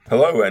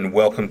Hello and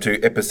welcome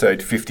to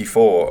episode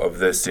 54 of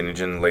the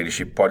Synergen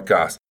Leadership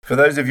Podcast. For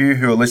those of you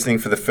who are listening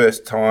for the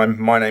first time,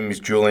 my name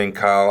is Julian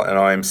Carl and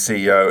I am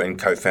CEO and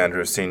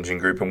co-founder of Synergen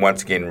Group, and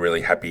once again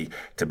really happy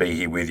to be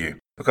here with you.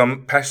 Look,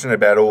 I'm passionate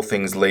about all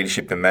things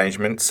leadership and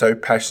management, so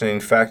passionate in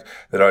fact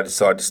that I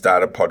decided to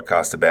start a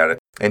podcast about it.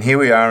 And here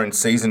we are in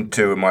season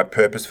 2, and my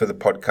purpose for the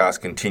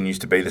podcast continues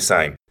to be the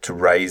same: to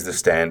raise the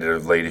standard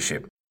of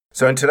leadership.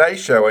 So in today's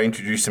show, I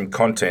introduce some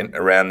content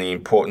around the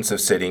importance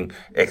of setting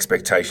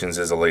expectations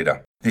as a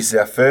leader. This is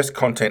our first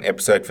content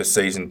episode for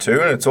season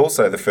 2, and it's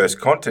also the first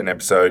content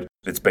episode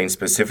that's been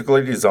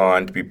specifically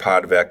designed to be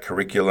part of our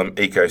curriculum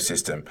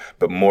ecosystem,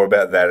 but more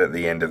about that at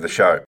the end of the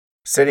show.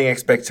 Setting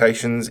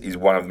expectations is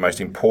one of the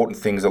most important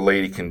things a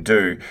leader can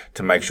do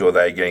to make sure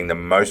they're getting the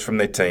most from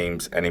their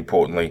teams and,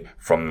 importantly,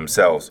 from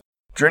themselves.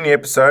 During the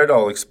episode,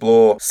 I'll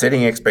explore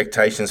setting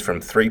expectations from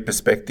 3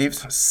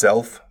 perspectives: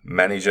 self,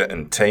 manager,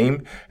 and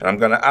team, and I'm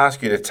going to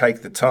ask you to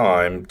take the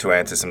time to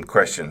answer some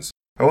questions.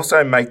 I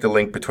also make the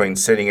link between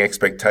setting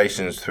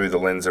expectations through the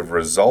lens of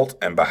result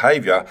and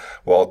behaviour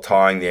while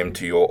tying them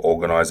to your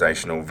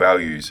organisational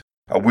values.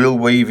 I will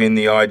weave in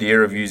the idea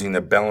of using the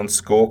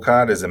balanced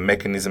scorecard as a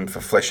mechanism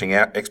for fleshing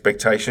out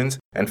expectations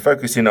and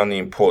focus in on the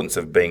importance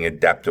of being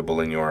adaptable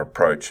in your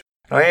approach.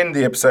 I end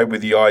the episode with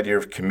the idea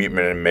of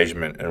commitment and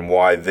measurement and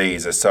why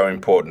these are so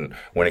important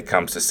when it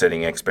comes to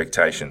setting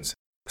expectations.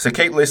 So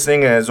keep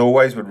listening, and as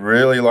always, would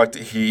really like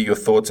to hear your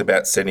thoughts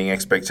about setting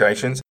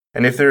expectations.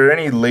 And if there are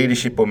any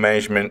leadership or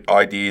management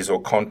ideas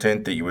or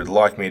content that you would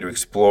like me to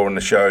explore on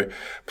the show,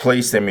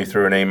 please send me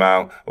through an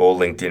email or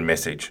LinkedIn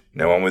message.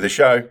 Now on with the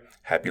show.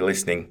 Happy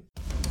listening.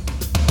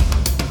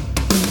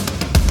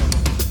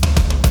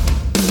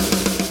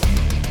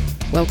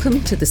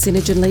 Welcome to the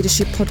Synergen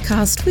Leadership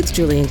Podcast with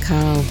Julian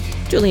Carl.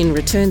 Julian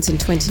returns in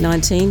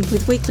 2019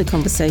 with weekly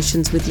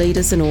conversations with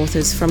leaders and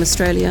authors from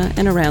Australia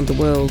and around the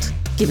world,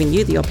 giving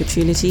you the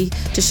opportunity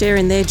to share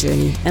in their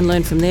journey and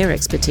learn from their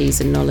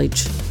expertise and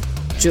knowledge.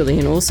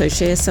 Julian also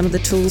shares some of the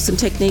tools and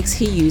techniques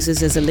he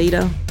uses as a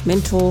leader,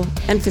 mentor,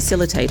 and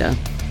facilitator,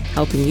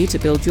 helping you to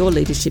build your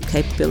leadership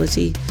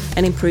capability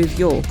and improve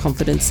your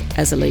confidence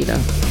as a leader.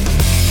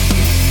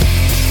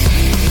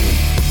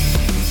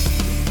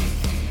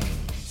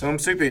 So I'm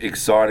super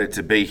excited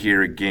to be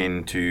here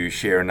again to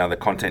share another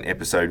content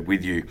episode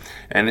with you.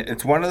 And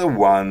it's one of the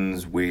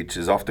ones which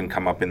has often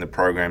come up in the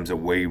programs that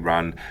we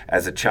run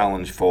as a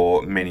challenge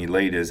for many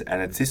leaders.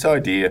 And it's this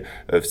idea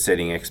of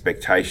setting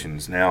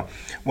expectations. Now,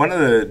 one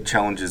of the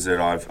challenges that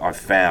I've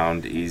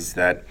found is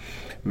that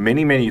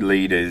many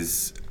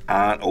leaders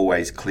aren't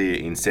always clear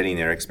in setting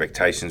their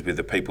expectations with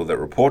the people that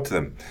report to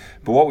them.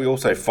 But what we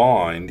also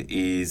find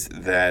is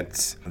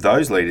that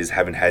those leaders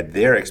haven't had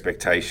their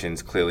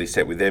expectations clearly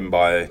set with them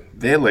by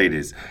their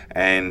leaders,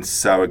 and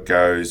so it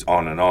goes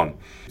on and on.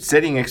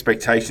 Setting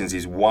expectations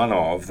is one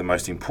of the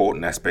most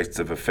important aspects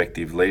of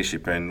effective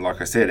leadership, and like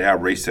I said, our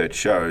research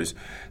shows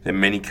that in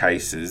many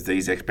cases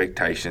these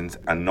expectations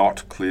are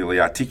not clearly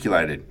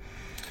articulated.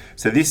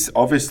 So this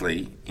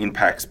obviously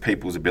impacts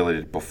people's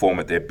ability to perform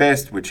at their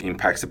best, which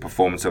impacts the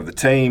performance of the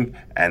team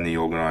and the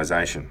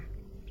organisation.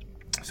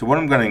 So what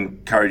I'm going to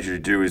encourage you to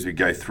do as we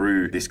go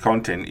through this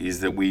content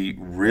is that we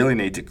really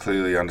need to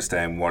clearly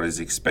understand what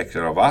is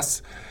expected of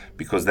us,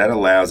 because that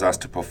allows us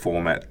to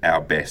perform at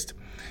our best.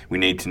 We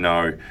need to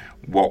know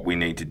what we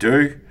need to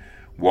do,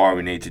 why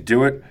we need to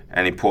do it,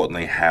 and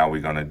importantly, how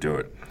we're going to do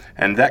it.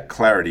 And that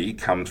clarity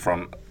comes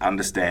from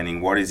understanding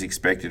what is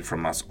expected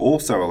from us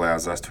also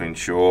allows us to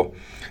ensure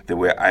that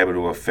we're able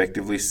to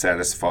effectively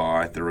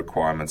satisfy the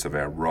requirements of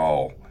our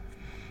role.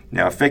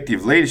 Now,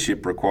 effective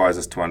leadership requires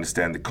us to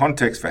understand the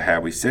context for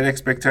how we set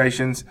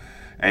expectations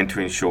and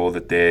to ensure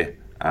that they're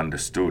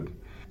understood.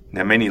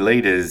 Now, many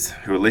leaders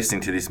who are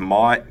listening to this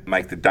might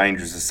make the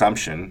dangerous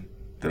assumption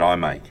that I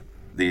make,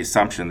 the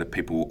assumption that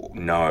people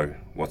know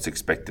what's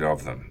expected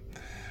of them.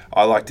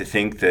 I like to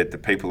think that the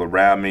people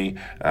around me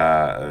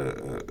are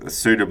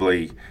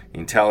suitably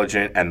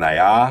intelligent, and they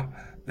are.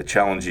 The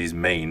challenge is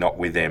me, not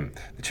with them.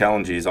 The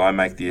challenge is I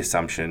make the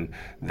assumption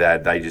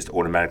that they just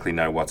automatically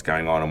know what's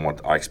going on and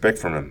what I expect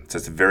from them. So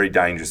it's a very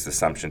dangerous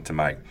assumption to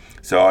make.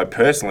 So I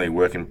personally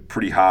working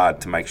pretty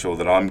hard to make sure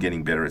that I'm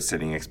getting better at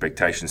setting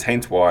expectations,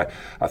 hence why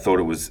I thought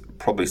it was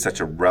probably such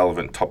a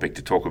relevant topic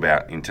to talk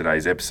about in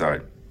today's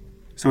episode.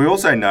 So we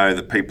also know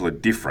that people are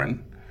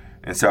different,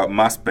 and so it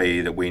must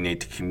be that we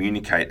need to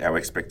communicate our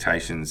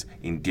expectations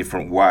in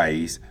different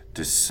ways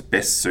to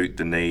best suit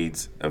the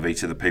needs of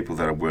each of the people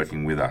that are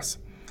working with us.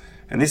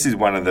 And this is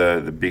one of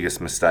the biggest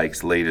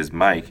mistakes leaders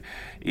make,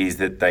 is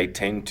that they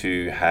tend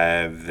to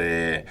have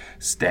their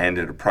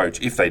standard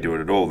approach, if they do it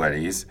at all, that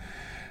is.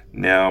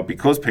 Now,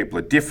 because people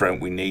are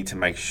different, we need to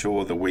make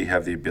sure that we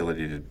have the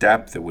ability to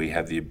adapt, that we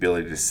have the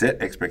ability to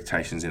set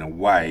expectations in a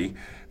way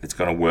that's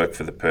going to work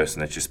for the person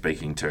that you're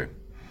speaking to.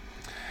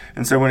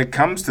 And so when it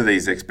comes to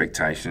these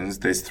expectations,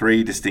 there's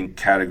 3 distinct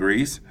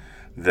categories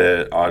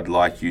that I'd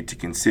like you to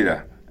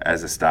consider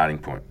as a starting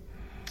point.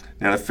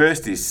 Now, the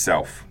first is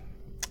self.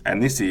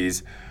 And this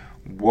is,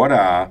 what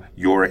are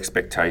your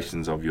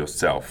expectations of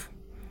yourself?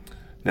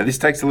 Now, this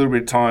takes a little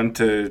bit of time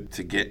to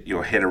get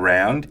your head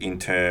around, in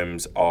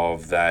terms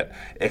of that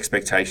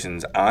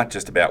expectations aren't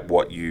just about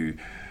what you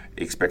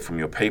expect from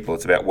your people,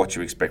 it's about what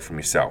you expect from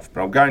yourself.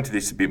 But I'll go into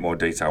this in a bit more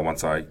detail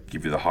once I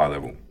give you the high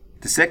level.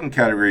 The second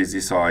category is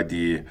this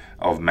idea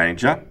of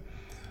manager.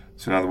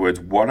 So in other words,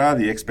 what are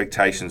the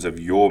expectations of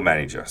your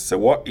manager? So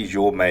what is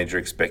your manager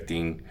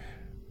expecting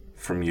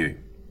from you?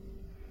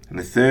 And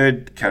the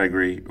third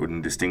category or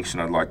distinction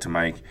I'd like to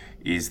make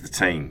is the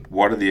team.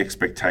 What are the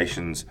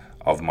expectations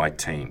of my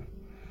team?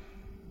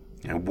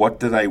 What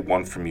do they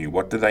want from you?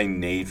 What do they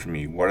need from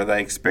you? What are they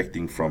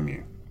expecting from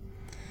you?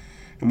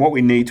 And what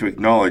we need to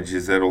acknowledge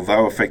is that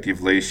although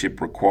effective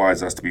leadership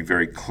requires us to be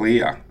very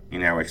clear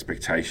in our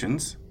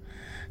expectations,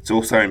 it's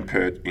also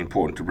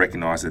important to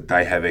recognize that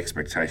they have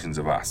expectations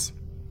of us.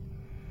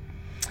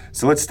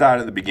 So let's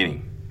start at the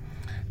beginning.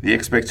 The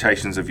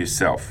expectations of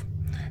yourself.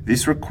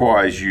 This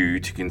requires you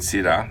to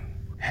consider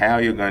how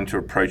you're going to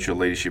approach your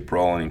leadership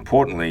role, and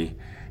importantly,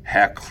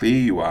 how clear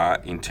you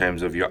are in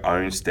terms of your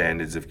own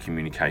standards of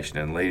communication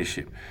and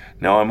leadership.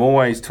 Now, I'm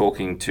always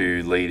talking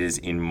to leaders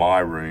in my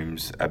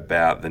rooms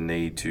about the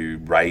need to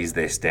raise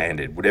their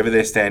standard. Whatever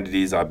their standard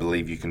is, I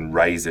believe you can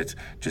raise it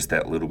just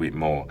that little bit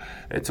more.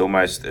 It's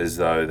almost as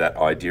though that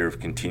idea of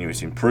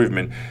continuous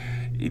improvement,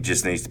 it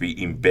just needs to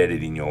be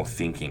embedded in your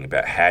thinking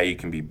about how you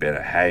can be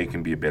better, how you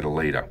can be a better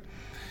leader.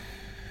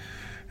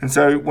 And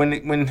so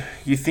when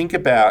you think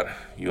about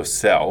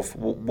yourself,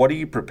 what are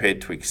you prepared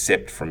to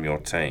accept from your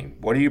team?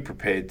 What are you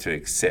prepared to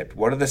accept?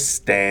 What are the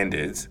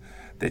standards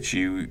that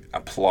you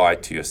apply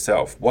to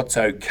yourself? What's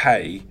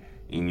okay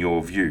in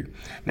your view?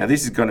 Now,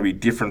 this is going to be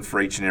different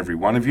for each and every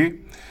one of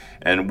you.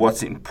 And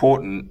what's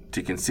important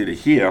to consider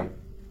here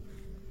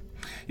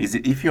is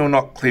that if you're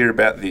not clear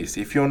about this,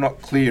 if you're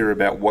not clear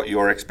about what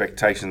your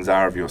expectations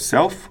are of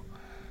yourself,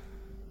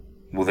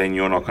 well, then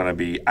you're not going to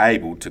be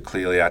able to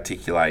clearly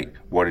articulate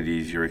what it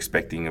is you're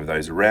expecting of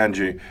those around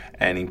you.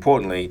 And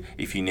importantly,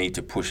 if you need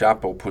to push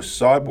up or push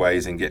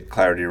sideways and get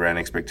clarity around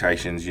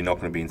expectations, you're not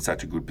going to be in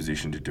such a good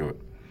position to do it.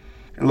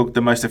 And look, the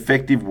most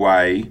effective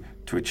way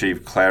to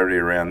achieve clarity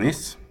around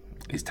this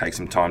is take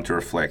some time to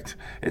reflect.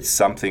 It's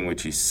something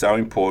which is so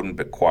important,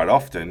 but quite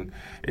often,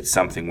 it's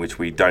something which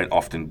we don't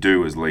often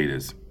do as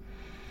leaders.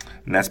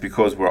 And that's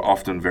because we're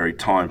often very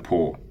time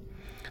poor.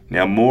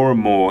 Now, more and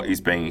more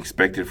is being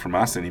expected from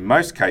us, and in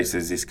most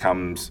cases, this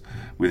comes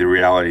with the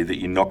reality that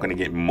you're not going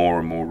to get more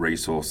and more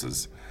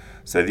resources.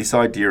 So this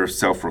idea of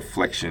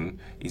self-reflection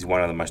is one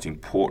of the most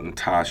important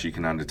tasks you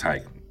can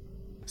undertake.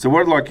 So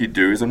what I'd like you to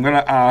do is I'm going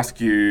to ask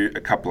you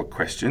a couple of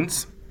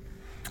questions,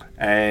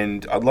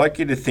 and I'd like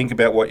you to think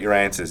about what your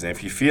answers. And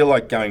if you feel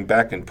like going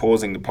back and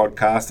pausing the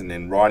podcast and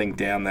then writing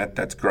down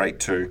that's great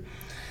too.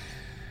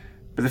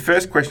 But the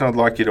first question I'd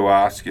like you to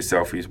ask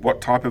yourself is,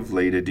 what type of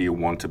leader do you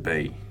want to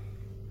be?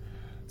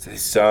 So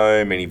there's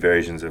so many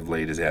versions of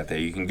leaders out there.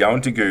 You can go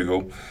into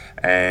Google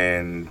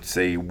and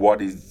see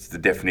what is the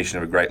definition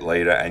of a great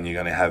leader, and you're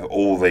going to have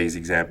all these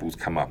examples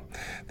come up.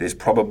 There's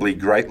probably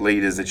great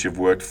leaders that you've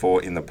worked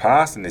for in the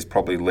past, and there's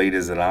probably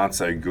leaders that aren't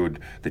so good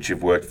that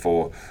you've worked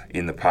for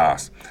in the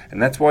past.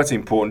 And that's why it's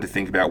important to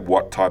think about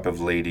what type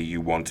of leader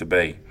you want to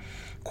be.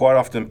 Quite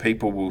often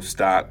people will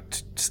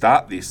start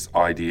this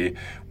idea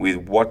with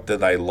what do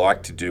they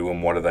like to do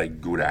and what are they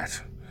good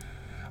at.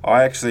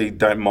 I actually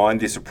don't mind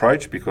this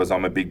approach because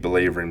I'm a big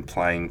believer in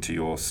playing to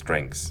your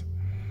strengths.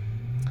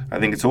 I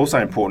think it's also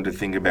important to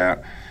think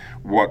about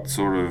what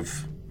sort of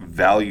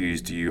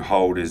values do you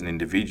hold as an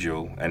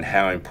individual and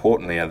how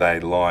importantly are they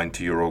aligned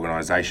to your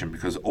organisation,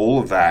 because all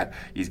of that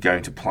is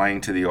going to play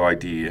into the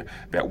idea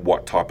about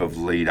what type of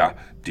leader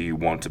do you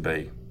want to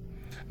be.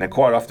 Now,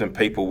 quite often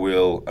people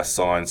will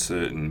assign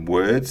certain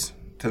words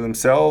to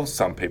themselves.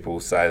 Some people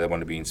say they want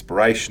to be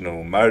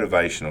inspirational,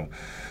 motivational.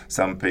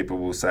 Some people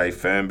will say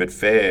firm but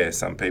fair.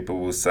 Some people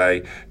will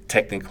say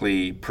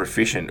technically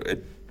proficient.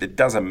 It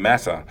doesn't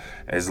matter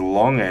as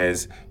long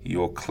as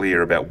you're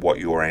clear about what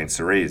your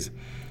answer is.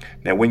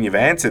 Now, when you've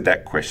answered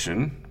that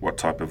question, what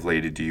type of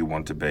leader do you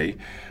want to be,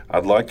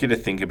 I'd like you to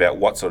think about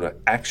what sort of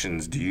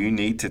actions do you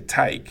need to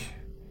take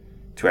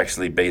to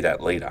actually be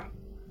that leader.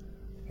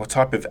 What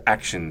type of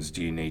actions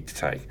do you need to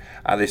take?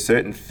 Are there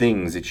certain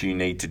things that you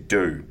need to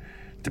do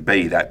to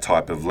be that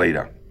type of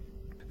leader?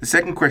 The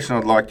second question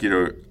I'd like you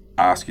to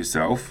ask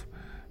yourself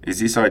is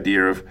this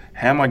idea of,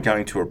 how am I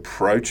going to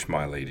approach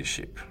my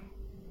leadership?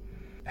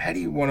 How do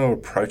you want to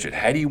approach it?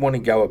 How do you want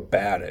to go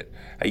about it?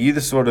 Are you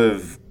the sort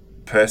of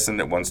person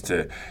that wants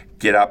to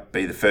get up,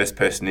 be the first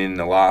person in,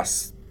 the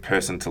last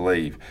person to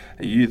leave?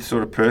 Are you the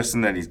sort of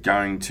person that is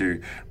going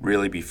to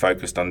really be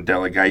focused on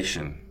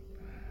delegation,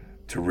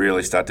 to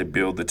really start to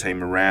build the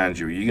team around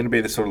you? Are you going to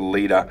be the sort of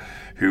leader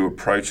who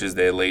approaches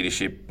their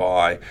leadership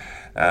by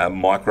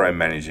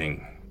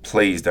micromanaging?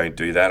 Please don't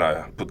do that.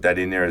 I put that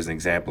in there as an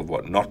example of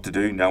what not to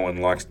do. No one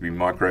likes to be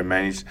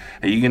micromanaged.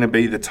 Are you going to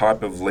be the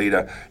type of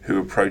leader who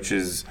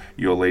approaches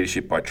your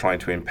leadership by trying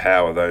to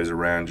empower those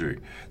around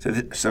you?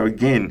 So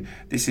again,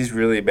 this is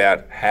really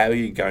about how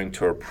you're going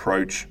to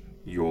approach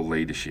your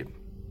leadership.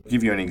 I'll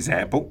give you an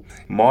example.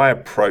 My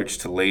approach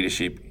to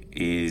leadership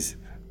is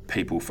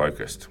people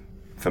focused.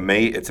 For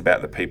me, it's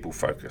about the people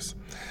focus.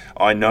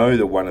 I know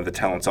that one of the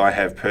talents I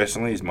have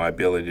personally is my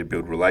ability to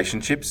build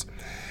relationships.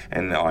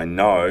 And I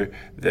know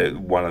that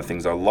one of the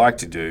things I like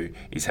to do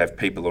is have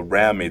people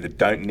around me that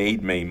don't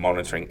need me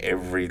monitoring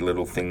every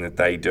little thing that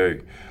they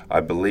do. I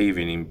believe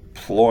in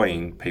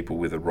employing people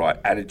with the right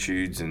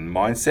attitudes and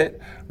mindset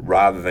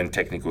rather than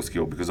technical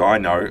skill, because I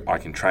know I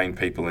can train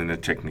people in the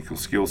technical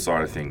skill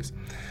side of things.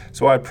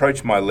 So I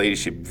approach my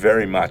leadership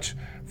very much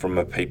from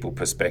a people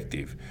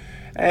perspective.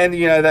 And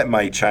that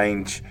may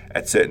change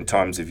at certain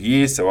times of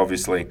year. So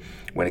obviously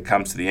when it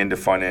comes to the end of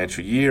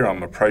financial year,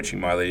 I'm approaching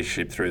my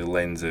leadership through the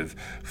lens of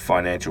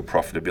financial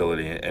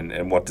profitability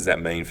and what does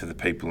that mean for the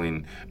people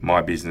in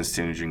my business,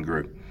 Synergen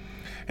Group.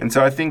 And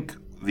so I think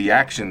the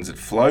actions that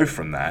flow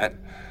from that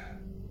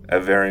are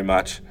very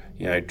much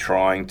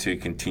trying to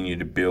continue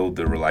to build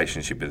the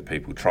relationship with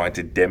people, trying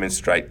to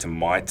demonstrate to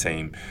my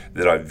team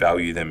that I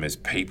value them as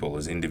people,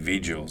 as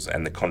individuals,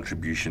 and the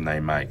contribution they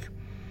make.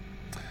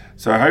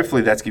 So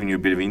hopefully that's given you a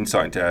bit of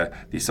insight into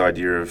this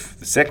idea of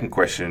the second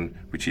question,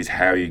 which is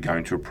how are you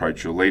going to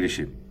approach your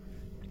leadership?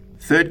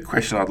 Third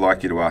question I'd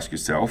like you to ask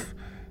yourself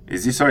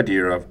is this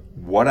idea of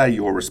what are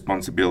your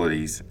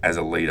responsibilities as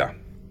a leader?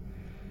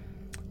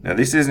 Now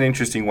this is an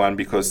interesting one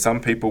because some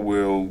people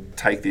will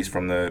take this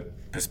from the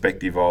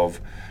perspective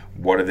of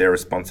what are their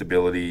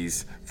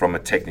responsibilities from a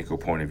technical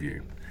point of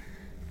view.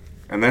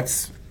 And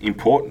that's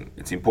important.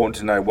 It's important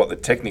to know what the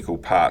technical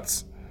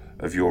parts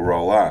of your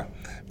role are.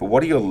 But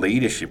what are your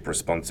leadership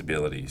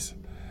responsibilities?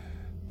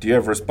 Do you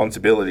have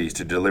responsibilities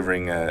to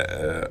delivering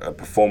a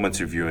performance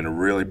review in a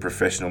really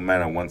professional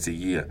manner once a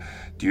year?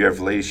 Do you have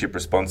leadership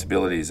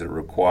responsibilities that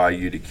require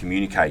you to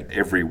communicate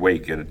every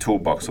week at a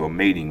toolbox or a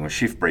meeting or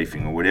shift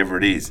briefing or whatever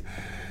it is?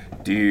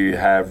 Do you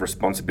have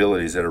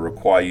responsibilities that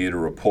require you to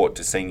report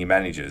to senior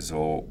managers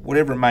or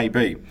whatever it may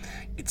be?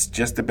 It's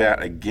just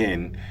about,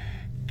 again,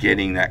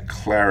 getting that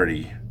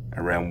clarity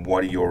around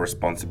what are your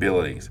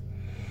responsibilities.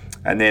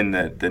 And then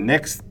the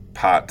next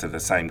part to the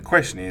same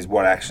question is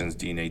what actions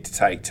do you need to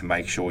take to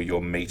make sure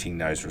you're meeting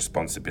those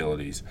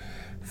responsibilities?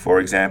 For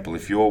example,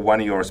 if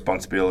one of your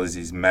responsibilities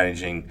is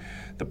managing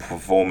the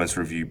performance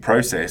review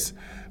process,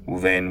 well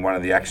then one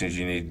of the actions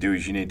you need to do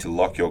is you need to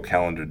lock your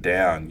calendar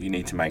down. You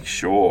need to make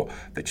sure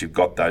that you've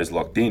got those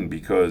locked in,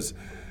 because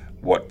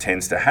what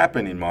tends to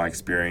happen in my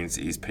experience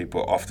is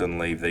people often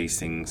leave these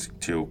things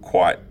till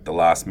quite the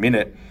last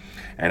minute,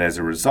 and as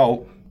a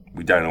result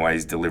we don't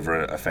always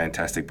deliver a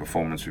fantastic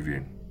performance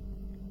review.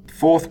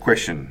 Fourth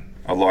question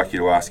I'd like you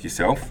to ask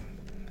yourself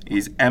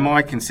is,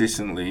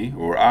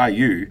 are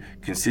you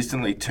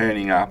consistently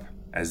turning up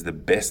as the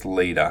best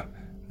leader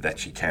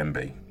that you can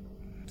be?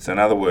 So in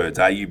other words,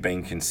 are you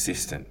being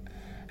consistent?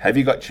 Have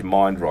you got your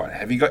mind right?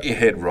 Have you got your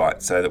head right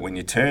so that when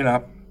you turn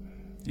up,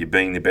 you're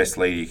being the best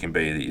leader you can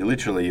be, that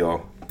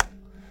you're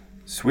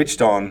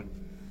switched on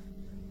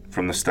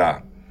from the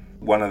start?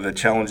 One of the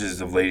challenges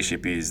of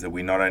leadership is that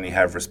we not only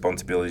have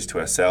responsibilities to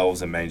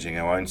ourselves and managing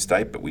our own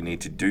state, but we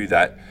need to do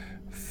that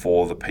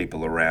for the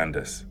people around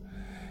us.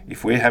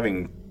 If we're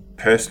having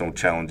personal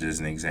challenges,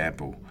 an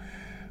example,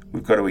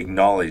 we've got to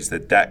acknowledge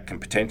that can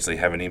potentially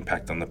have an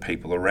impact on the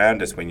people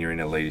around us when you're in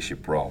a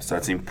leadership role. So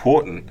it's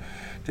important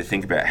to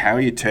think about how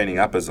are you turning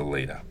up as a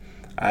leader?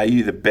 Are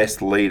you the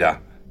best leader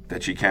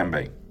that you can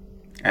be?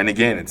 And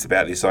again, it's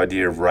about this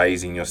idea of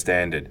raising your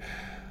standard.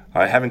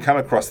 I haven't come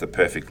across the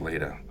perfect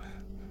leader.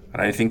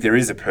 I don't think there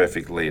is a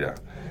perfect leader.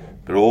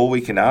 But all we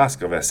can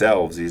ask of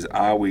ourselves is,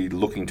 are we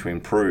looking to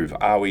improve?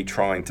 Are we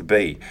trying to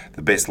be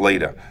the best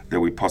leader that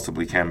we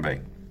possibly can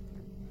be?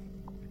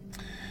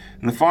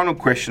 And the final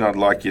question I'd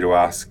like you to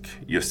ask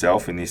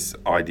yourself in this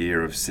idea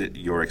of set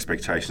your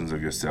expectations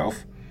of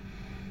yourself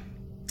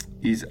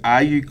is,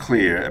 are you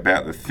clear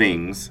about the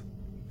things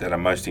that are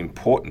most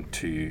important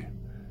to you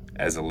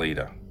as a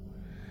leader?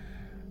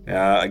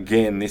 Now,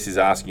 again, this is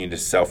asking you to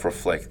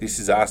self-reflect. This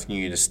is asking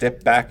you to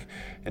step back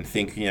and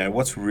think,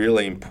 what's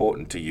really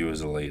important to you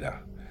as a leader?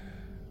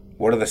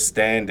 What are the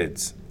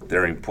standards that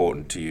are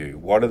important to you?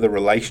 What are the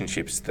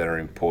relationships that are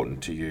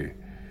important to you?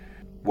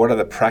 What are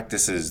the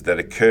practices that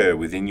occur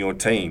within your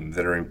team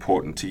that are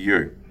important to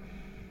you?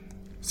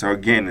 So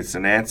again, it's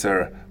an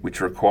answer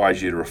which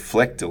requires you to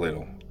reflect a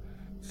little,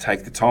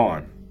 take the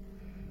time.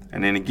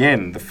 And then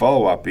again, the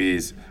follow-up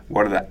is,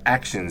 what are the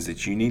actions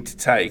that you need to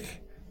take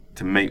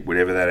to meet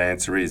whatever that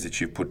answer is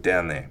that you've put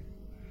down there?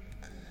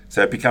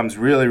 So it becomes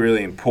really,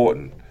 really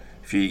important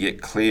for you to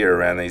get clear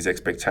around these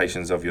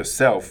expectations of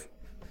yourself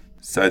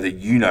so that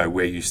you know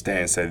where you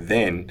stand. So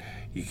then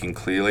you can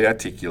clearly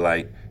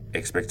articulate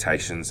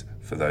expectations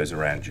for those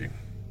around you.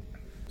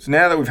 So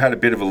now that we've had a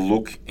bit of a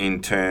look in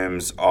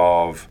terms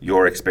of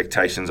your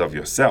expectations of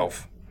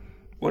yourself,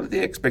 what are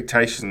the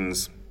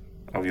expectations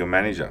of your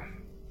manager?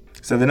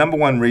 So the number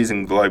one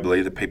reason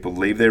globally that people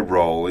leave their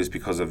role is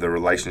because of the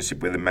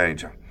relationship with the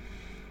manager.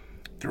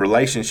 The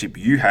relationship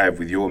you have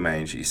with your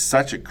manager is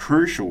such a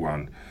crucial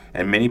one,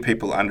 and many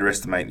people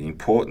underestimate the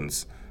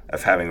importance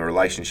of having a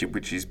relationship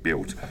which is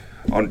built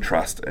on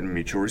trust and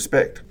mutual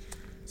respect.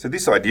 So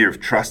this idea of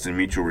trust and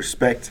mutual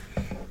respect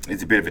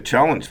is a bit of a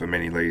challenge for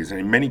many leaders. And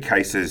in many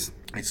cases,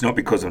 it's not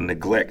because of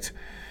neglect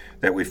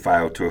that we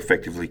fail to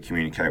effectively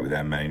communicate with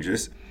our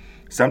managers.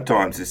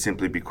 Sometimes it's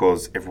simply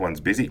because everyone's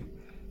busy,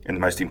 and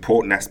the most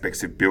important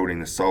aspects of building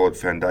the solid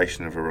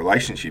foundation of a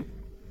relationship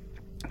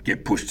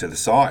get pushed to the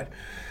side.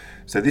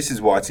 So this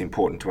is why it's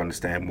important to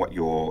understand what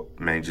your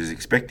manager is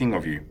expecting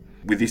of you.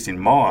 With this in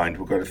mind,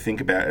 we've got to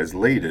think about, as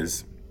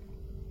leaders,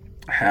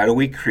 how do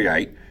we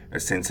create a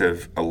sense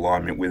of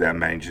alignment with our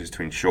managers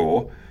to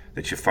ensure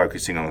that you're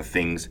focusing on the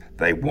things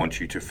they want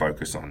you to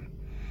focus on.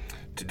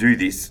 To do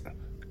this,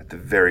 at the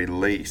very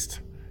least,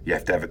 you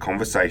have to have a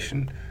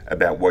conversation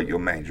about what your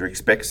manager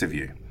expects of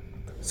you.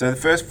 So the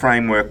first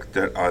framework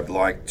that I'd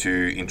like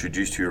to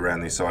introduce to you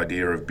around this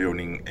idea of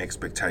building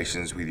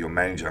expectations with your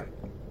manager,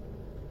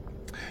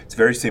 it's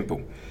very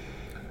simple.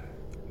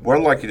 What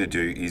I'd like you to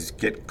do is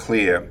get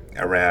clear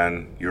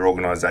around your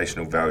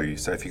organisational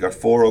values. So if you've got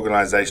 4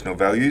 organisational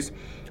values,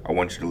 I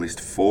want you to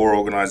list 4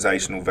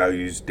 organisational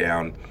values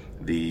down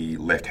the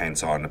left-hand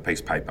side on a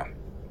piece of paper.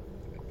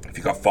 If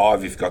you've got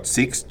 5, if you've got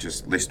 6,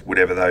 just list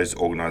whatever those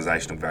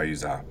organisational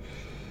values are.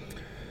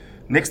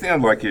 Next thing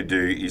I'd like you to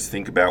do is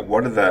think about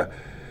what are the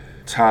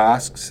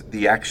tasks,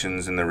 the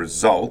actions and the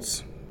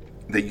results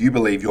that you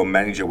believe your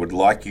manager would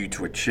like you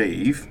to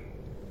achieve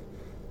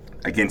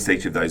against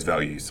each of those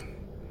values.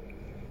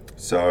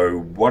 So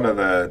what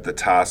are the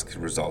task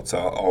results?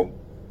 I'll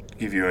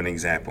give you an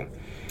example.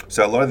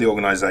 So a lot of the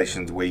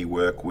organisations we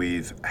work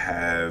with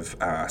have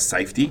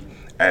safety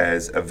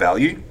as a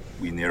value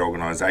in their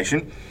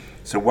organisation.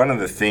 So one of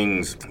the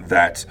things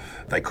that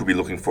they could be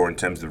looking for in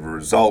terms of a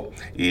result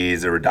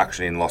is a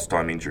reduction in lost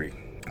time injury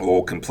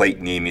or complete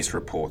near-miss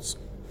reports.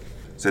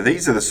 So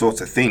these are the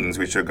sorts of things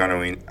which are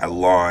going to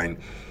align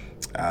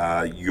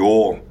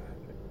your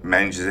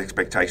manager's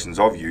expectations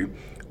of you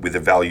with the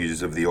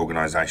values of the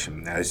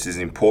organisation. Now this is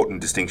an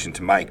important distinction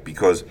to make,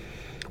 because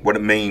what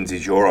it means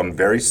is you're on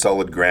very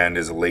solid ground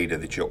as a leader,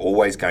 that you're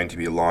always going to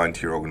be aligned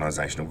to your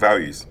organisational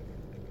values.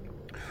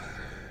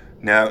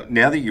 Now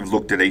that you've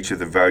looked at each of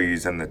the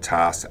values and the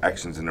tasks,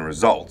 actions and the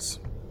results,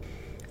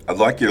 I'd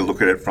like you to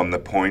look at it from the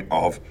point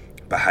of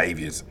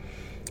behaviours.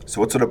 So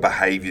what sort of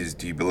behaviours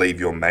do you believe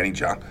your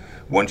manager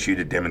wants you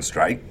to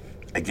demonstrate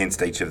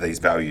against each of these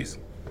values?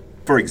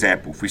 For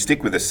example, if we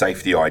stick with the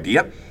safety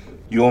idea,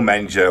 your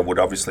manager would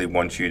obviously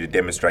want you to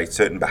demonstrate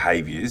certain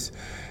behaviours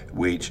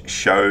which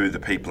show the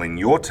people in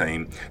your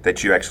team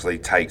that you actually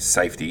take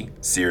safety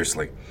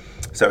seriously.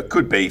 So it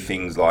could be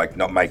things like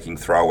not making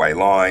throwaway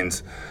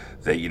lines,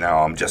 that,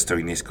 I'm just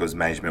doing this because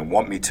management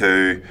want me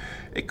to.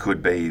 It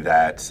could be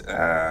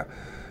that,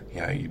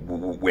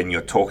 when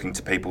you're talking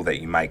to people,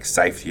 that you make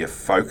safety a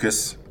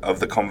focus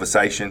of the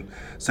conversation.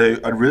 So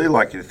I'd really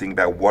like you to think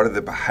about what are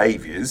the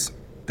behaviours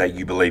that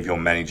you believe your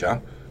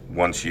manager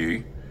wants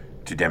you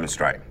to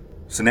demonstrate.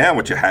 So now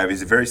what you have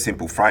is a very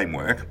simple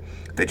framework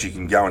that you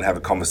can go and have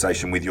a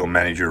conversation with your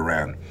manager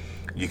around.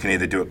 You can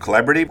either do it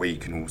collaborative, where you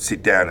can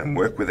sit down and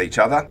work with each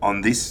other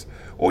on this,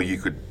 or you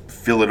could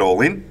fill it all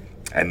in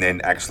and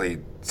then actually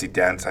sit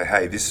down and say,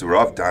 hey, this is what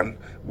I've done,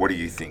 what do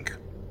you think?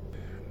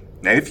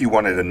 Now, if you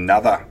wanted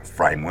another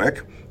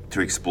framework to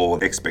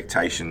explore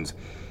expectations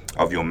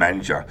of your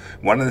manager,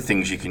 one of the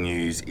things you can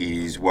use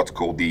is what's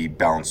called the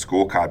balanced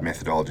scorecard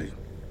methodology.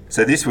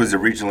 So this was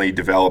originally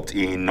developed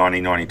in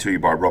 1992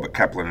 by Robert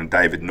Kaplan and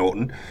David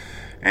Norton.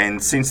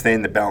 And since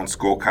then, the balanced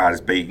scorecard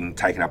has been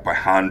taken up by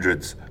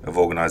hundreds of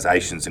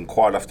organisations. And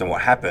quite often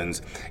what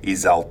happens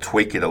is they'll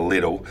tweak it a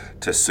little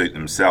to suit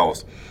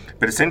themselves.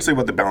 But essentially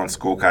what the balanced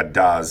scorecard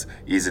does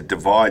is it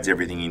divides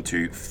everything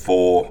into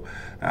 4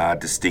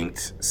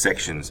 distinct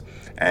sections.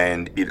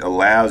 And it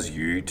allows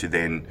you to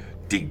then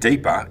dig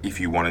deeper if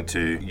you wanted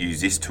to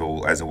use this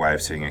tool as a way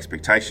of setting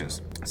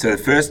expectations. So the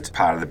first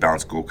part of the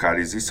balanced scorecard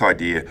is this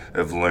idea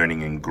of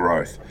learning and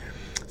growth.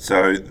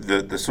 So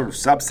the sort of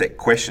subset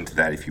question to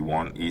that, if you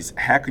want, is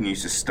how can you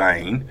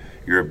sustain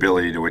your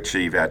ability to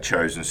achieve our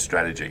chosen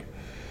strategy?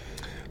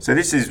 So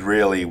this is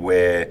really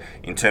where,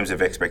 in terms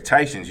of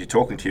expectations, you're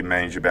talking to your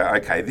manager about,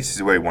 okay, this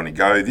is where we want to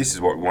go, this is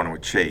what we want to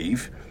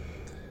achieve.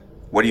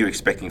 What are you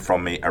expecting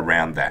from me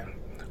around that?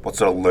 What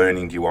sort of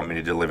learning do you want me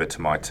to deliver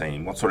to my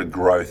team? What sort of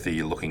growth are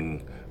you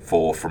looking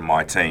for from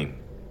my team?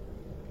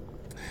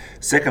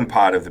 Second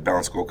part of the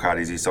balanced scorecard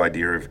is this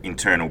idea of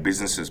internal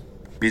business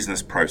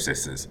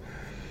processes.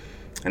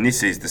 And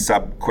this is the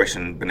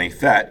sub-question beneath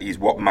that is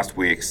what must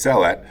we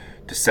excel at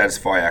to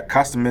satisfy our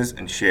customers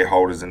and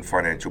shareholders and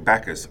financial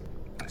backers?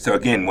 So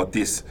again, what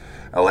this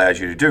allows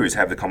you to do is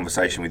have the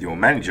conversation with your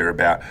manager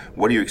about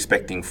what are you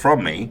expecting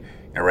from me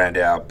around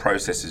our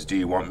processes. Do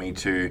you want me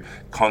to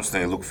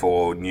constantly look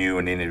for new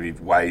and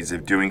innovative ways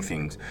of doing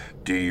things?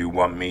 Do you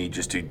want me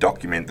just to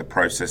document the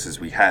processes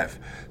we have?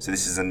 So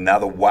this is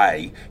another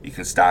way you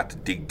can start to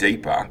dig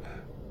deeper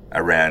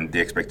around the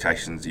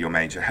expectations that your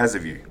manager has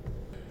of you.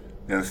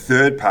 Now, the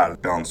third part of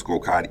the balanced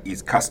scorecard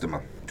is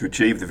customer. To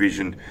achieve the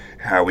vision,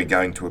 how are we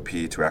going to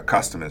appear to our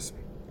customers?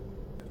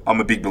 I'm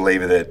a big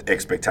believer that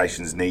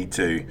expectations need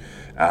to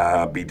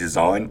be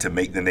designed to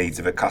meet the needs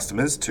of our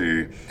customers,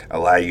 to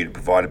allow you to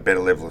provide a better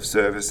level of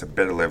service, a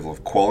better level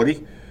of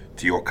quality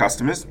to your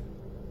customers.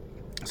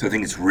 So I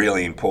think it's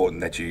really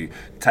important that you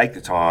take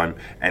the time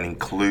and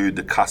include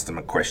the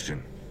customer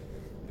question.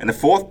 And the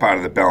fourth part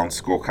of the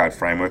balanced scorecard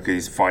framework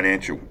is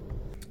financial.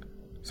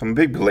 So I'm a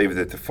big believer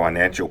that the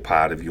financial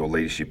part of your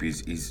leadership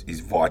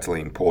is vitally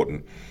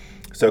important.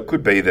 So it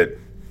could be that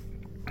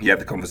you have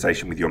the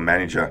conversation with your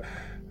manager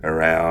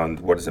around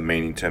what does it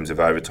mean in terms of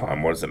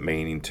overtime, what does it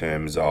mean in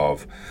terms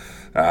of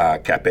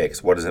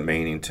CapEx, what does it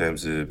mean in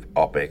terms of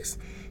OpEx.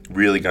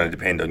 Really going to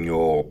depend on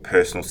your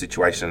personal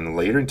situation and the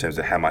leader in terms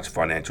of how much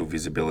financial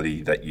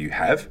visibility that you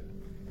have.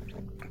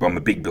 But I'm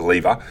a big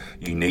believer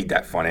you need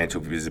that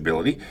financial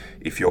visibility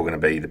if you're going to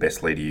be the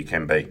best leader you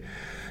can be.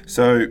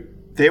 So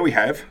there we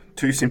have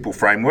two simple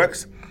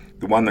frameworks.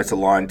 The one that's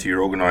aligned to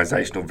your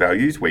organisational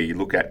values, where you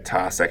look at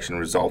tasks, action,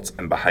 results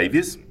and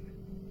behaviours.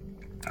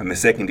 And the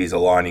second is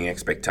aligning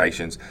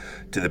expectations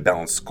to the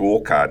balanced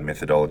scorecard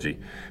methodology,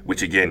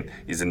 which again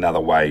is another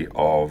way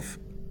of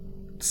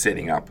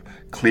setting up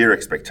clear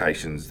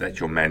expectations that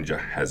your manager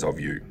has of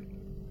you.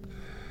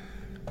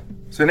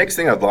 So next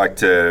thing I'd like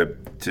to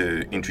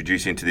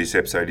introduce into this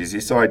episode is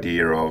this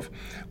idea of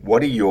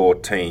what are your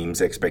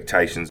team's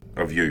expectations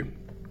of you?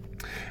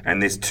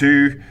 And there's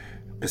two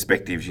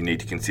perspectives you need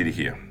to consider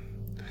here.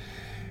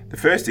 The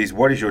first is,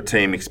 what is your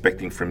team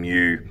expecting from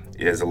you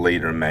as a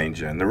leader and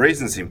manager? And the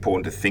reason it's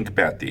important to think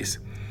about this,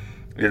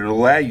 it'll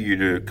allow you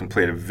to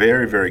complete a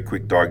very, very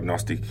quick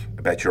diagnostic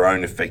about your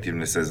own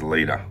effectiveness as a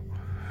leader.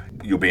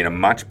 You'll be in a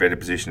much better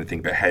position to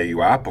think about how you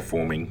are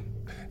performing,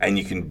 and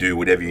you can do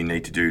whatever you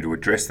need to do to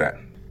address that.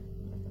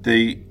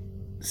 The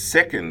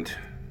second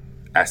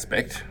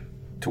aspect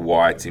to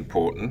why it's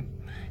important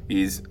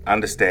is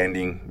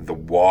understanding the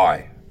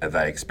why are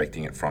they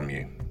expecting it from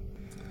you.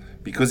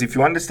 Because if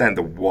you understand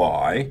the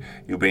why,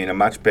 you'll be in a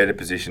much better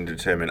position to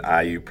determine,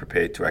 are you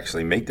prepared to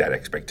actually meet that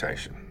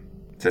expectation?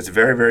 So it's a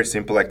very, very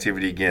simple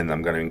activity again that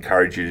I'm going to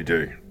encourage you to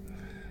do.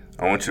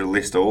 I want you to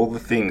list all the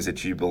things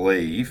that you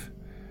believe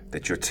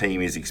that your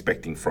team is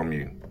expecting from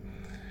you.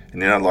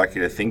 And then I'd like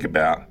you to think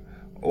about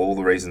all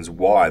the reasons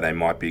why they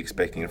might be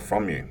expecting it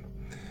from you.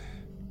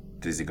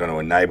 Is it going to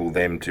enable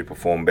them to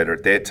perform better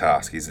at their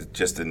task? Is it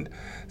just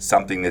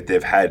something that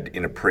they've had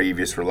in a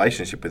previous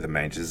relationship with the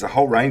manager? There's a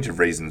whole range of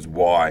reasons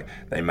why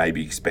they may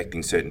be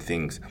expecting certain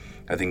things.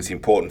 I think it's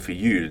important for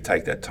you to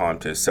take that time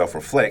to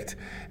self-reflect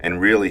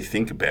and really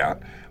think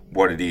about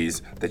what it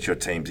is that your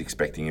team's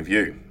expecting of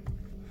you.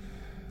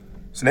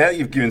 So now that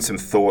you've given some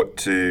thought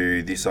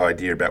to this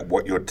idea about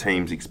what your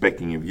team's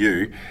expecting of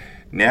you,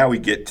 now we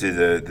get to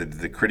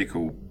the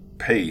critical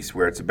piece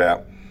where it's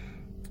about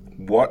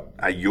what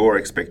are your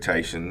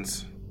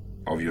expectations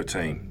of your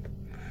team?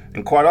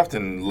 And quite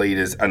often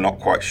leaders are not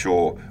quite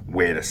sure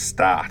where to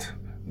start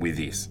with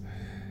this.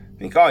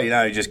 Think,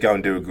 just go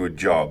and do a good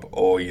job,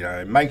 or,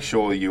 make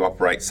sure you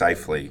operate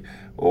safely,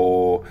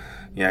 or,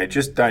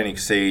 just don't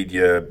exceed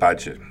your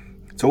budget.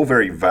 It's all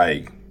very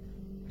vague.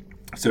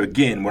 So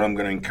again, what I'm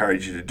going to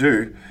encourage you to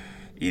do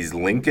is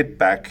link it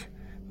back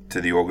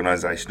to the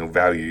organisational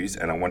values,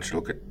 and I want you to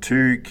look at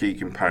two key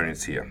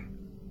components here.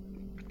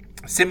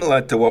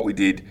 Similar to what we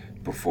did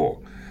before.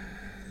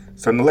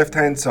 So on the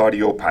left-hand side of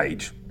your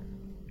page,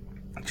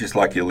 just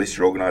like you list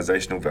your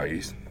organisational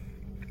values,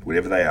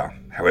 whatever they are,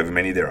 however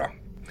many there are,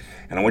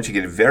 and I want you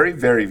to get very,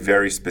 very,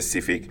 very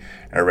specific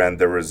around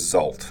the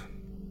result.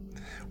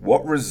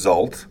 What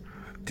result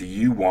do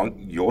you want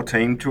your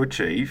team to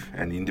achieve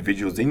and the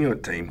individuals in your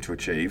team to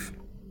achieve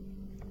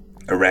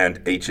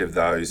around each of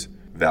those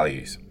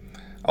values?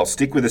 I'll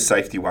stick with the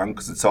safety one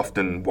because it's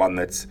often one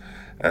that's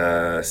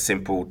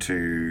simple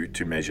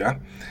to measure.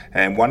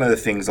 And one of the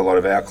things a lot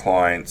of our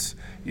clients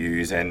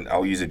use, and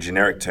I'll use a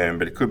generic term,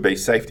 but it could be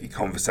safety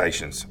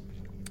conversations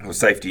or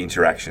safety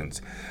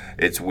interactions.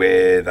 It's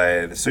where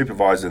the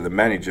supervisor, the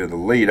manager, the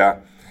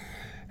leader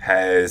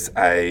has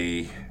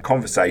a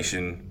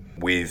conversation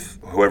with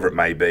whoever it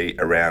may be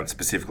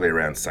specifically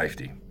around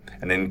safety.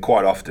 And then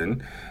quite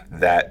often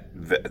that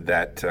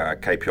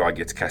KPI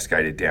gets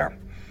cascaded down.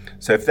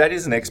 So if that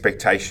is an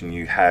expectation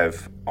you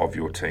have of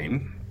your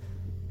team,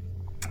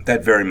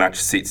 that very much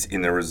sits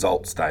in the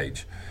result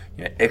stage.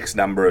 X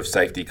number of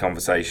safety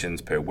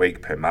conversations per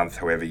week, per month,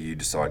 however you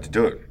decide to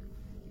do it.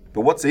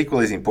 But what's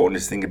equally as important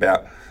is think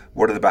about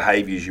what are the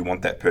behaviours you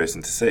want that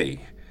person to see,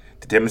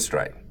 to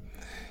demonstrate.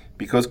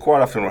 Because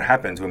quite often what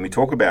happens when we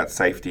talk about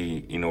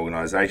safety in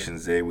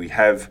organisations, there we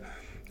have,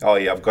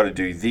 I've got to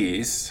do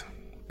this,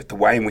 but the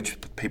way in which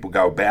people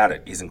go about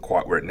it isn't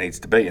quite where it needs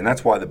to be. And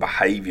that's why the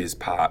behaviours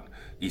part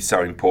is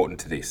so important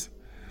to this.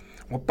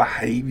 What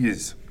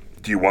behaviours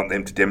do you want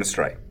them to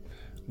demonstrate?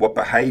 What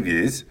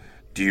behaviours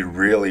do you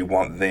really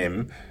want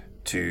them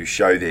to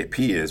show their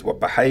peers? What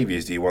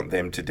behaviours do you want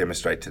them to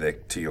demonstrate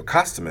to your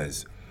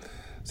customers?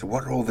 So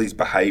what are all these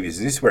behaviours?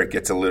 And this is where it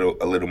gets a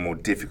little more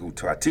difficult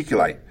to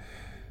articulate,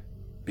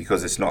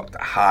 because it's not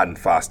hard and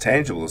fast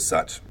tangible as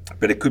such.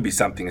 But it could be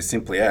something as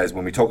simply as,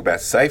 when we talk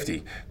about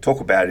safety, talk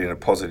about it in a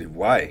positive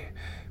way.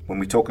 When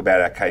we talk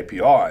about our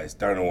KPIs,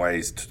 don't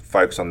always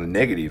focus on the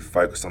negative,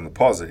 focus on the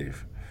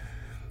positive.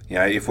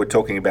 If we're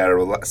talking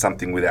about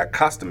something with our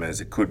customers,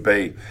 it could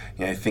be,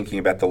 thinking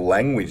about the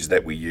language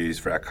that we use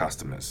for our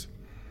customers.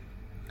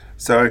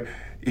 So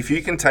if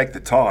you can take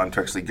the time to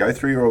actually go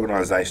through your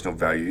organisational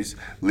values,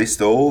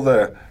 list all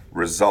the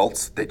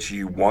results that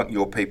you want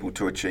your people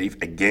to achieve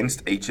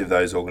against each of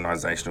those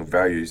organisational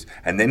values,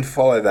 and then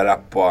follow that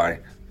up by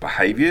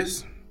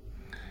behaviours,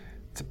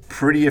 it's a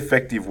pretty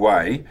effective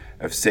way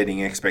of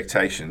setting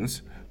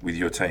expectations with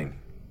your team.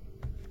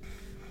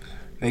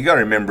 Now you've got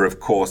to remember, of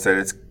course, that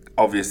it's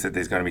obvious that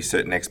there's going to be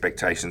certain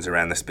expectations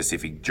around the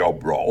specific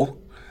job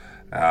role.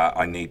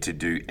 I need to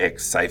do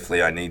X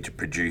safely, I need to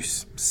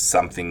produce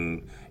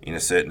something in a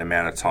certain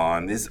amount of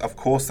time. Of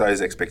course,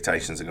 those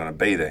expectations are going to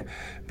be there.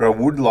 But I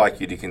would like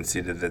you to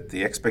consider that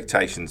the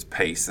expectations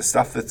piece, the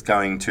stuff that's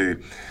going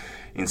to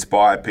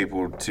inspire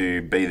people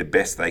to be the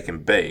best they can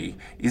be,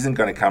 isn't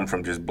going to come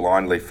from just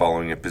blindly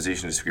following a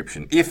position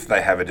description, if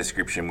they have a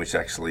description which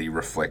actually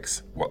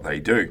reflects what they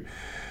do.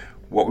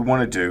 What we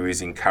want to do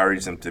is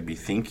encourage them to be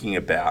thinking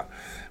about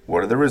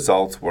what are the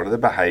results, what are the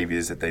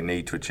behaviours that they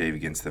need to achieve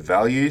against the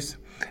values,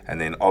 and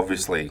then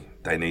obviously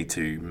they need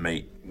to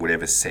meet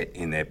whatever's set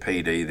in their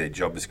PD, their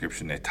job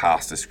description, their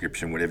task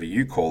description, whatever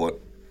you call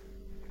it,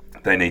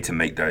 they need to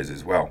meet those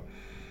as well.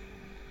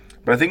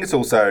 But I think it's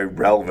also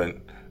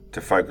relevant to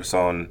focus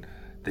on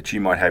that you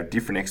might have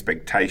different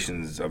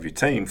expectations of your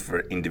team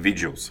for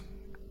individuals.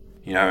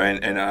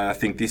 And I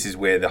think this is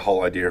where the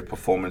whole idea of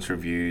performance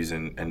reviews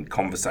and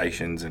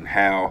conversations and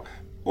how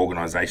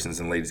organisations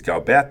and leaders go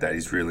about that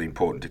is really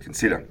important to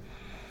consider.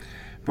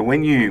 But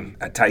when you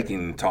are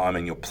taking time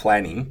and you're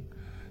planning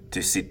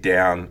to sit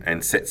down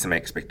and set some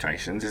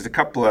expectations, there's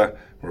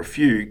a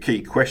few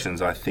key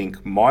questions I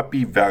think might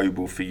be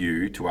valuable for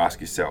you to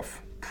ask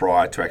yourself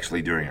prior to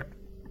actually doing it.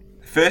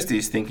 First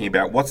is thinking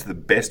about what's the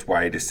best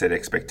way to set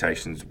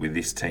expectations with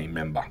this team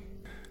member.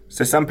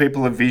 So some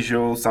people are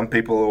visual, some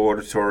people are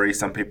auditory,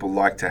 some people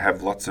like to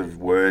have lots of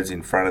words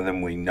in front of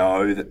them. We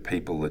know that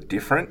people are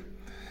different.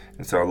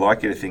 And so I'd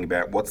like you to think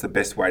about what's the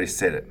best way to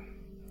set it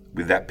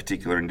with that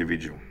particular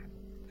individual.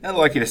 I'd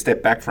like you to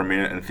step back for a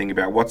minute and think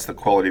about what's the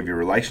quality of your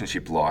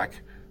relationship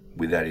like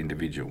with that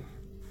individual.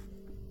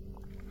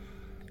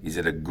 Is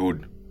it a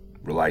good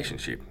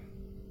relationship?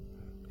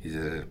 Is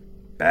it a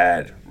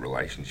bad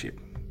relationship?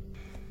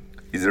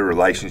 Is it a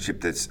relationship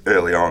that's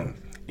early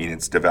on in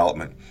its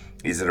development?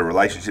 Is it a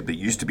relationship that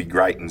used to be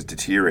great and is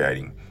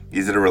deteriorating?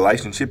 Is it a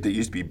relationship that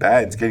used to be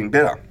bad and is getting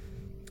better?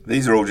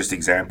 These are all just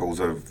examples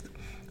of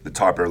the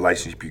type of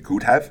relationship you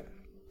could have.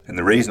 And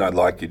the reason I'd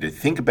like you to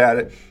think about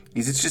it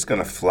is it's just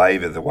going to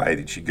flavour the way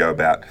that you go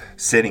about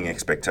setting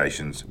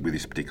expectations with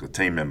this particular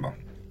team member.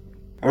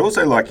 I'd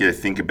also like you to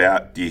think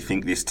about, do you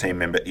think this team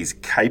member is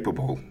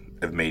capable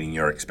of meeting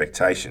your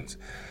expectations?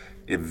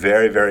 A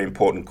very, very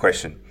important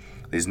question.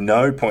 There's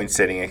no point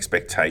setting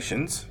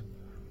expectations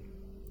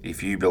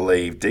if you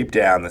believe deep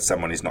down that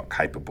someone is not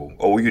capable.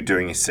 All you're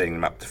doing is setting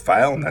them up to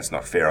fail, and that's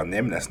not fair on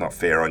them, that's not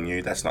fair on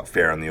you, that's not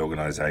fair on the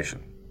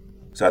organisation.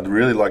 So I'd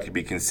really like you to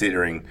be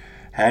considering,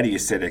 how do you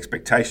set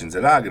expectations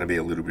that are going to be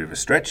a little bit of a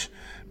stretch,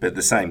 but at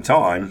the same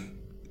time,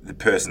 the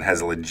person has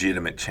a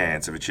legitimate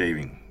chance of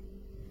achieving.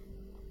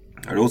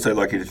 I'd also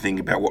like you to think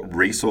about what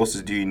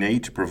resources do you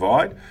need to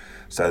provide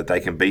so that they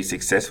can be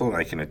successful and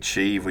they can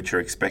achieve what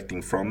you're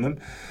expecting from them.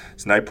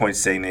 There's no point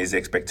setting these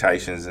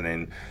expectations and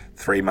then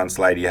 3 months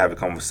later you have a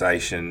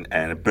conversation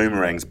and it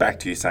boomerangs back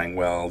to you saying,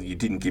 well, you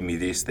didn't give me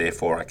this,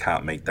 therefore I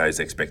can't meet those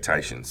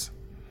expectations.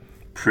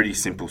 Pretty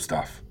simple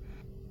stuff.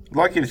 I'd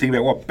like you to think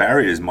about what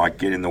barriers might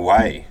get in the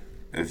way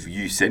of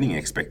you setting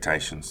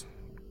expectations.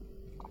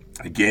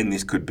 Again,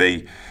 this could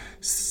be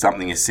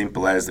something as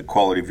simple as the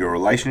quality of your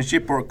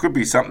relationship, or it could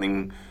be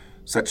something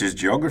such as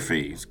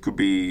geography. It could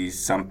be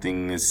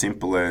something as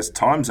simple as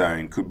time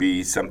zone, could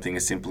be something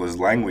as simple as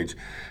language.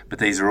 But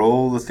these are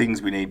all the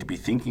things we need to be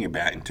thinking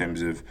about in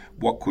terms of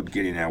what could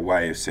get in our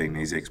way of setting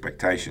these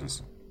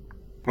expectations.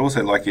 I'd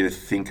also like you to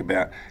think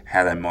about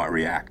how they might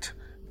react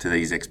to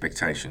these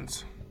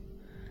expectations.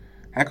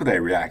 How could they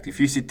react? If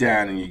you sit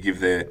down and you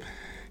give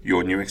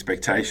your new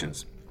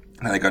expectations,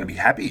 are they going to be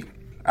happy?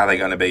 Are they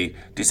going to be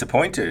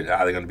disappointed?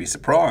 Are they going to be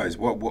surprised?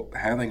 How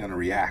are they going to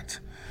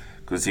react?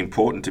 Because it's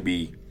important to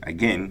be,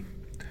 again,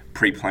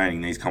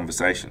 pre-planning these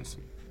conversations.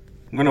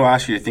 I'm going to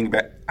ask you to think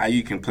about, are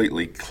you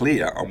completely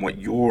clear on what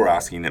you're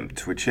asking them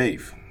to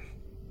achieve?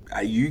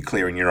 Are you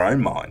clear in your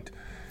own mind?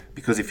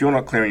 Because if you're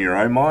not clear in your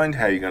own mind,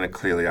 how are you going to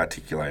clearly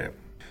articulate it?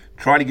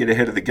 Try to get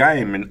ahead of the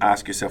game and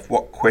ask yourself,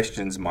 what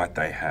questions might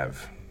they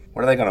have?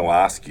 What are they going to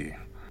ask you?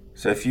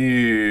 So if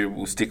you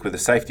will stick with the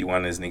safety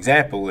one as an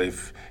example,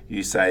 if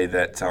you say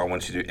that I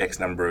want you to do X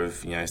number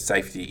of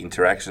safety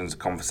interactions,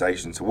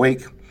 conversations a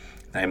week,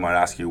 they might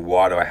ask you,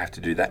 why do I have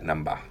to do that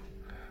number?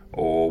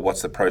 Or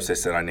what's the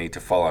process that I need to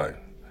follow?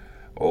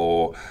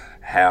 Or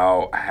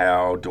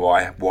why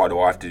do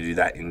I have to do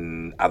that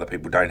and other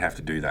people don't have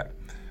to do that?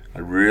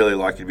 I'd really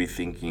like you to be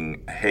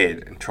thinking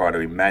ahead and try to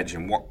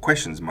imagine what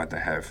questions might they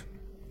have.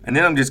 And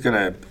then I'm just going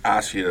to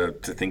ask you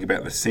to think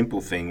about the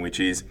simple thing, which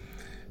is,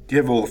 do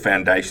you have all the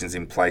foundations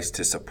in place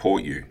to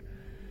support you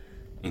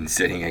in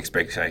setting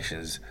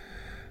expectations?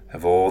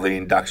 Have all the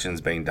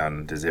inductions been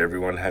done? Does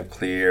everyone have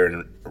clear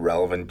and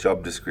relevant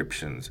job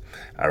descriptions?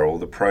 Are all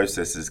the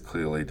processes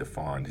clearly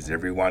defined? Is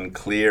everyone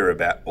clear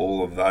about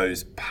all of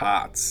those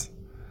parts,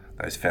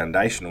 those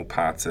foundational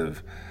parts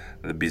of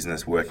the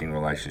business working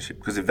relationship?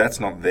 Because if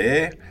that's not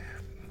there,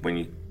 when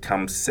you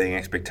come setting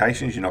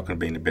expectations, you're not going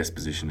to be in the best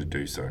position to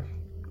do so.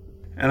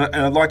 And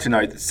I'd like to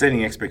note that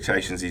setting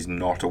expectations is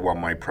not a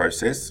one-way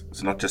process.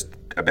 It's not just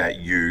about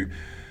you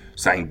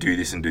saying do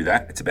this and do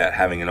that. It's about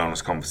having an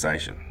honest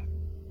conversation.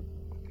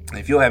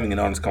 If you're having an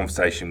honest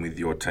conversation with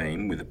your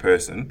team, with a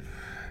person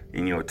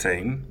in your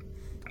team,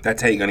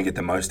 that's how you're going to get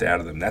the most out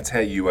of them. That's how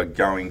you are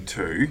going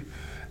to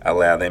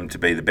allow them to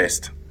be the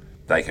best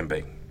they can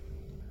be.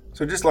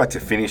 So I'd just like to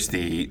finish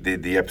the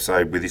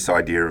episode with this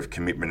idea of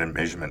commitment and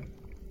measurement.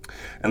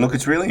 And look,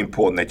 it's really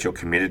important that you're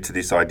committed to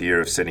this idea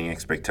of setting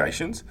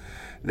expectations,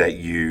 that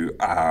you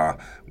are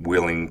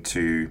willing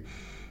to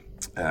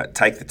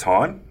take the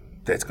time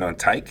that's going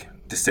to take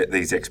to set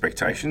these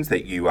expectations,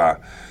 that you are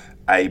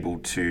able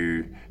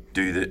to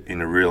do that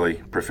in a really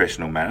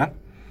professional manner.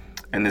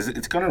 And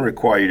it's going to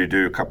require you to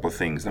do a couple of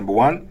things. Number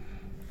one,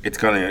 it's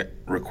going to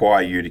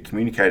require you to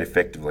communicate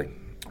effectively.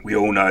 We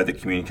all know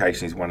that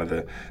communication is one of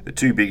the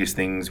two biggest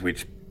things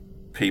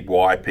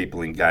why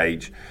people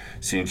engage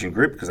Synergen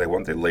Group, because they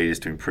want their leaders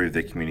to improve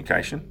their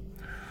communication.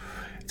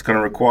 It's going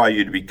to require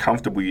you to be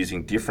comfortable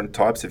using different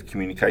types of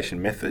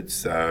communication methods.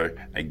 So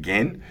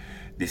again,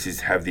 this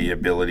is have the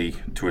ability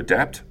to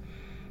adapt.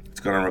 It's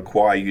going to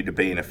require you to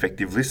be an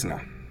effective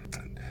listener.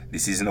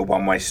 This isn't a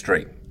one-way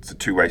street. It's a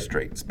two-way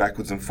street. It's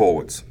backwards and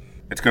forwards.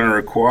 It's going to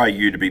require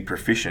you to be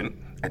proficient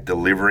at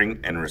delivering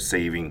and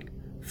receiving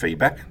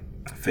feedback.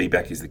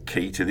 Feedback is the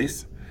key to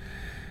this.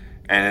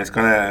 And it's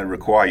going to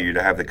require you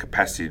to have the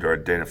capacity to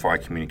identify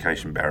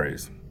communication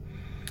barriers.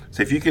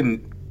 So if you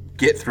can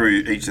get through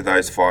each of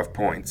those 5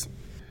 points,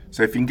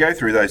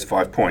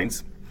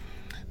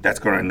 that's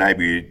going to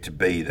enable you to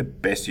be the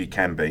best you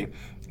can be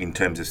in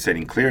terms of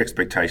setting clear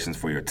expectations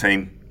for your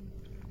team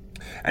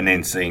and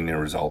then seeing the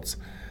results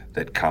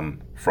that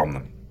come from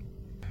them.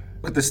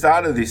 At the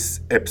start of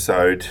this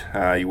episode,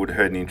 you would have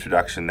heard in the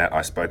introduction that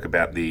I spoke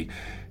about the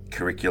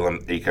curriculum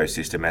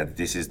ecosystem, and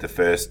this is the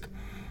first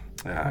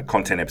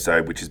content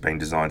episode which has been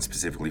designed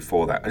specifically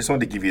for that. I just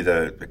wanted to give you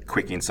the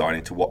quick insight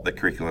into what the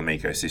curriculum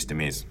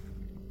ecosystem is.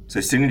 So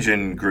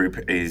Synergen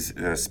Group is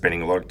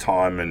spending a lot of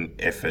time and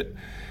effort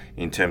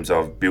in terms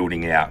of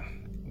building out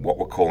what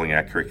we're calling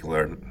our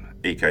curriculum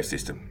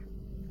ecosystem.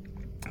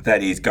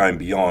 That is going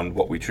beyond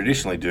what we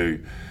traditionally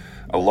do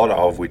a lot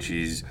of, which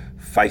is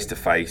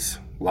face-to-face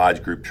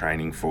large group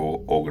training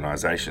for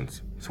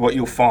organisations. So what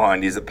you'll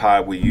find is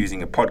that we're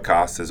using a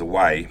podcast as a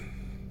way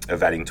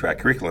of adding to our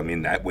curriculum,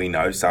 in that we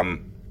know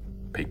some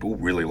people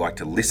really like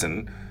to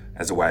listen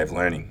as a way of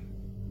learning.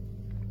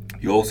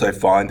 You'll also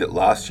find that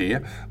last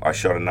year I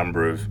shot a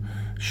number of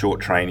short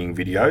training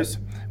videos,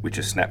 which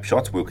are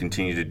snapshots. We'll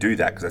continue to do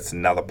that because that's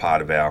another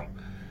part of our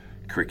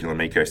curriculum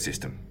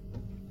ecosystem.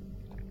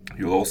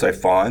 You'll also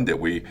find that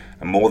we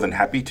are more than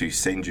happy to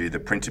send you the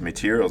printed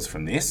materials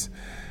from this,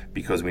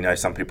 because we know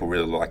some people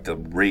really like to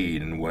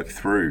read and work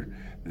through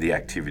the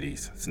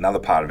activities. It's another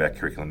part of our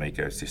curriculum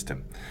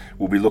ecosystem.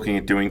 We'll be looking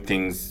at doing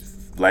things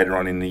later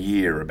on in the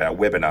year about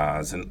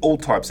webinars and all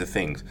types of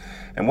things.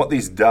 And what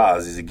this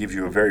does is it gives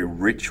you a very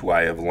rich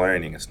way of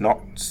learning. It's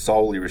not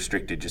solely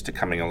restricted just to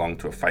coming along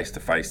to a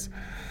face-to-face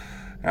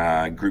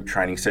group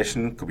training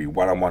session. It could be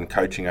one-on-one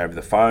coaching over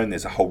the phone.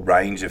 There's a whole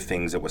range of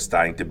things that we're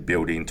starting to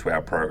build into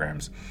our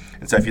programs.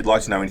 And so if you'd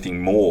like to know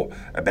anything more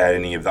about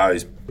any of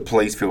those,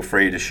 please feel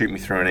free to shoot me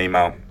through an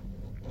email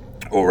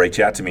or reach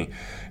out to me,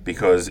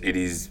 because it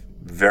is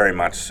very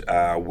much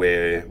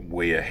where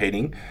we are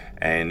heading,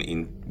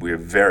 and we're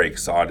very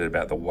excited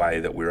about the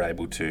way that we're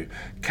able to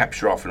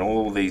capture off in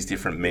all these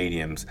different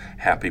mediums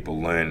how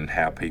people learn and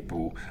how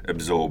people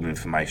absorb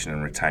information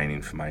and retain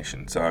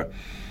information. So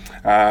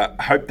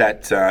I hope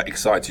that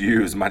excites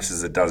you as much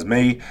as it does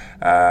me.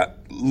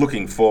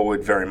 Looking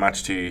forward very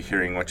much to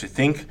hearing what you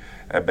think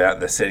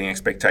about the Setting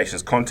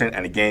Expectations content.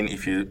 And again,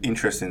 if you're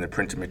interested in the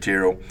printed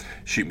material,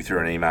 shoot me through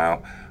an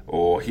email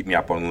or hit me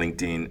up on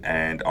LinkedIn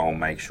and I'll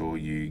make sure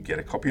you get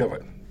a copy of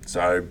it.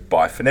 So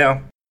bye for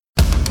now.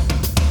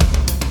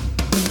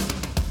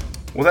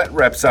 Well, that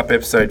wraps up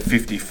episode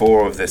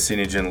 54 of the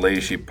Synergen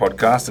Leadership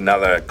Podcast,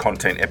 another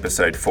content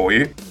episode for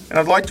you. And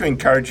I'd like to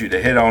encourage you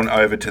to head on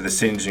over to the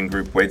Synergen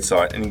Group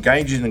website and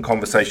engage in a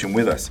conversation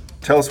with us.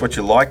 Tell us what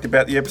you liked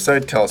about the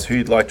episode, tell us who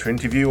you'd like to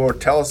interview, or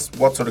tell us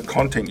what sort of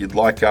content you'd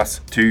like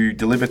us to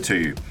deliver to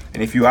you.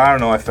 And if you are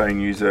an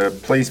iPhone user,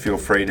 please feel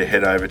free to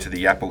head over to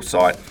the Apple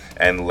site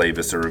and leave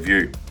us a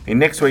review. In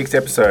next week's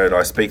episode,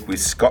 I speak with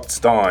Scott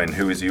Stein,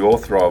 who is the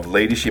author of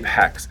Leadership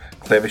Hacks,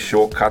 Clever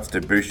Shortcuts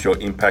to Boost Your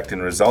Impact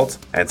and Results,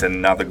 and it's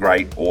another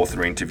great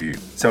author interview.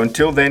 So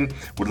until then,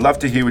 would love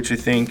to hear what you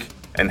think,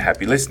 and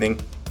happy listening.